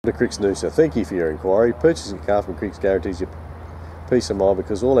To CRICKS NOOSA. Thank you for your inquiry. Purchasing a car from CRICKS guarantees you peace of mind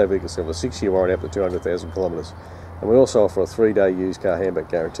because all our vehicles have a 6-year warranty up to 200,000 kilometres, and we also offer a 3-day used car handback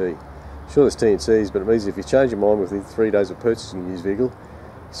guarantee. Sure, there's T&Cs, but it means if you change your mind within 3 days of purchasing a used vehicle,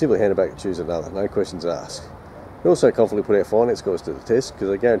 simply hand it back and choose another, no questions asked. We also confidently put our finance guys to the test because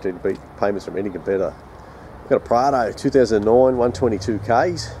they're guaranteed to beat payments from any competitor. We've got a Prado 2009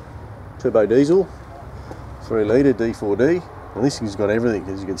 122Ks, turbo diesel, 3 litre D4D. And this thing's got everything,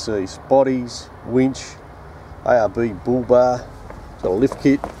 as you can see. Spotties, winch, ARB bull bar, it's got a lift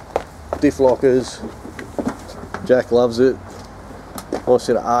kit, diff lockers, Jack loves it, nice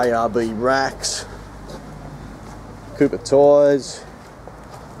set of ARB racks, Cooper tyres,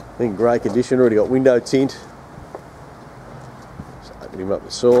 in great condition, already got window tint. Just open him up the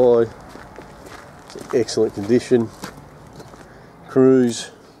side, it's in excellent condition,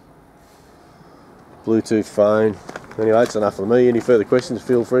 cruise, Bluetooth phone. Anyway, that's enough for me. Any further questions,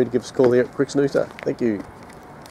 feel free to give us a call here at CRICKS NOOSA. Thank you.